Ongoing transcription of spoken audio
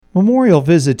Memorial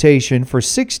visitation for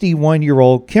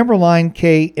 61-year-old Kimberline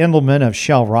K. Endelman of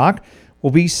Shell Rock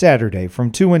will be Saturday from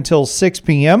 2 until 6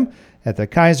 p.m. at the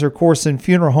Kaiser Corson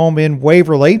Funeral Home in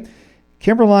Waverly.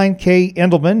 Kimberline K.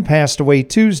 Endelman passed away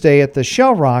Tuesday at the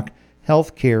Shell Rock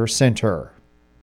Health Care Center.